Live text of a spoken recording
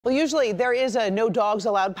Well, usually there is a no dogs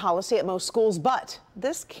allowed policy at most schools, but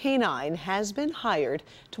this canine has been hired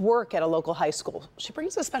to work at a local high school. She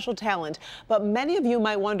brings a special talent, but many of you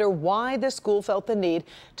might wonder why the school felt the need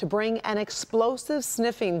to bring an explosive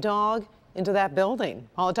sniffing dog into that building.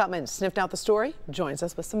 Paula Tutman sniffed out the story, joins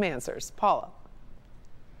us with some answers. Paula.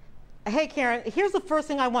 Hey, Karen, here's the first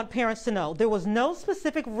thing I want parents to know. There was no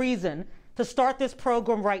specific reason to start this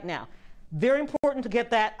program right now. Very important to get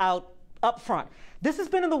that out up front. This has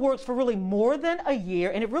been in the works for really more than a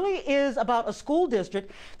year, and it really is about a school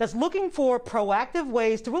district that's looking for proactive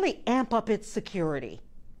ways to really amp up its security.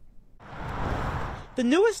 The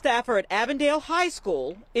newest staffer at Avondale High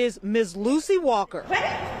School is Ms. Lucy Walker.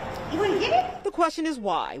 You wouldn't get it? The question is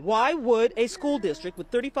why? Why would a school district with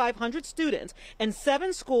 3,500 students and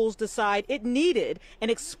 7 schools decide it needed an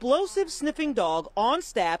explosive sniffing dog on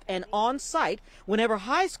staff and on site whenever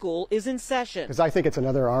high school is in session? Because I think it's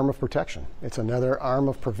another arm of protection. It's another arm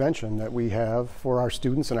of prevention that we have for our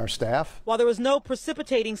students and our staff. While there was no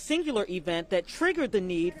precipitating singular event that triggered the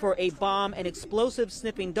need for a bomb and explosive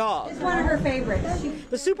sniffing dog, It's one of her favorites.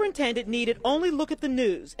 the superintendent needed only look at the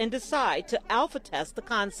news and decide to alpha test the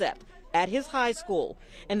concept at his high school,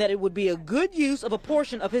 and that it would be a good use of a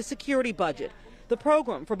portion of his security budget. The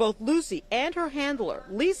program for both Lucy and her handler,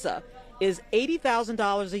 Lisa, is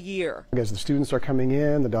 $80,000 a year. As the students are coming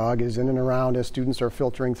in, the dog is in and around as students are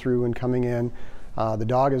filtering through and coming in. The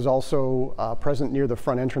dog is also present near the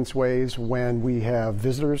front entranceways when we have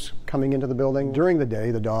visitors coming into the building. During the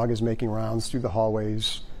day, the dog is making rounds through the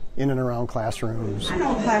hallways, in and around classrooms. I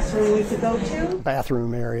know a classroom we could go to.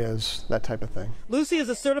 Bathroom areas, that type of thing. Lucy is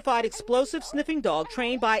a certified explosive sniffing dog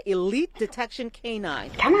trained by Elite Detection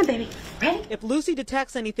Canine. Come on, baby. Ready? If Lucy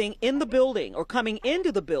detects anything in the building or coming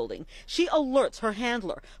into the building, she alerts her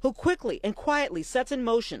handler, who quickly and quietly sets in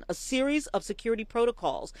motion a series of security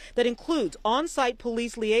protocols that includes on-site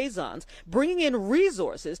police liaisons bringing in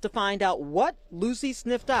resources to find out what Lucy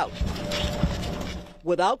sniffed out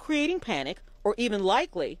without creating panic or even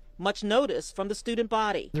likely much notice from the student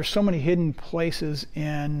body. There's so many hidden places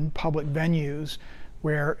in public venues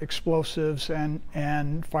where explosives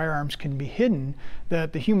and firearms can be hidden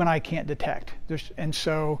that the human eye can't detect. And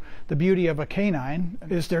so the beauty of a canine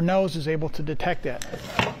is their nose is able to detect it.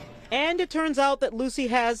 And it turns out that Lucy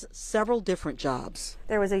has several different jobs.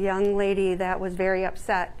 There was a young lady that was very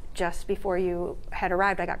upset just before you had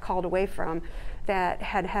arrived. I got called away from that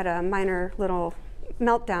had a minor little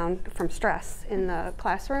meltdown from stress in the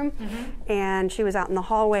classroom, and she was out in the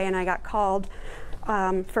hallway, and I got called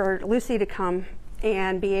for Lucy to come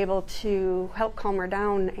and be able to help calm her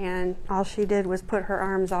down, and all she did was put her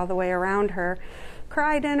arms all the way around her,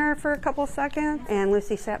 cried in her for a couple seconds, and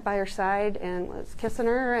Lucy sat by her side and was kissing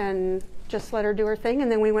her and just let her do her thing,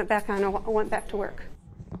 and then we went back to work.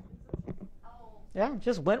 Yeah,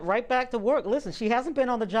 just went right back to work. Listen, she hasn't been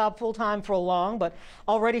on the job full-time for long, but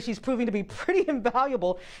already she's proving to be pretty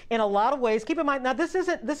invaluable in a lot of ways. Keep in mind, now this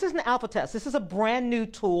isn't alpha test. This is a brand new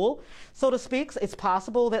tool, so to speak. It's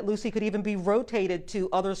possible that Lucy could even be rotated to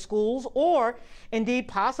other schools, or indeed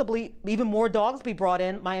possibly even more dogs be brought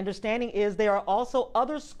in. My understanding is there are also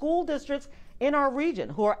other school districts in our region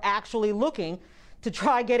who are actually looking to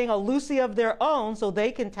try getting a Lucy of their own so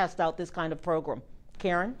they can test out this kind of program.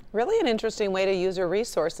 Karen? Really an interesting way to use your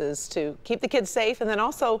resources to keep the kids safe and then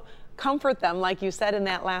also comfort them, like you said in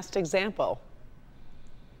that last example.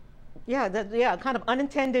 Yeah, kind of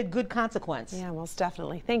unintended good consequence. Yeah, most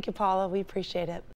definitely. Thank you, Paula. We appreciate it.